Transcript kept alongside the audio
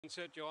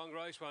Set Geelong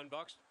race one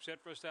box,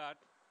 set for a start.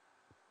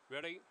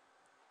 Ready.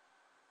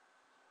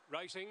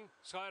 Racing,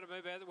 slow to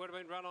move out, that would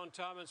have been run on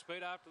time and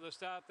speed after the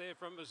start there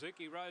from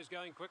Mizuki Rose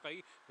going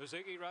quickly.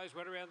 Mizuki Rose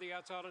went around the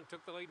outside and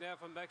took the lead now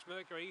from Max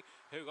Mercury,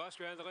 who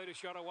lost around the leader,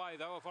 shot away.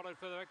 They were followed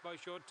further back by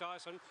Short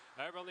Tyson.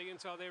 Over on the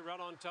inside there,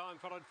 run on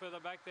time, followed further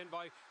back then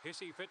by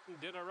Hissy Fit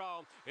and Dinner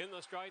Roll in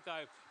the straight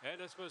though.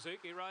 And it's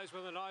Mizuki Rose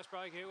with a nice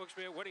break here, looks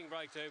to be a winning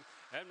break too.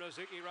 And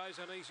Mizuki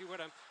Rose an easy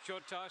winner.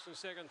 Short Tyson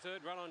second,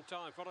 third, run on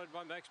time, followed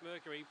by Max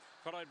Mercury,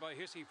 followed by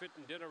Hissy Fit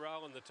and Dinner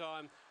Roll, and the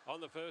time on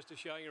the first is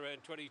showing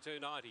around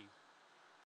 22.90.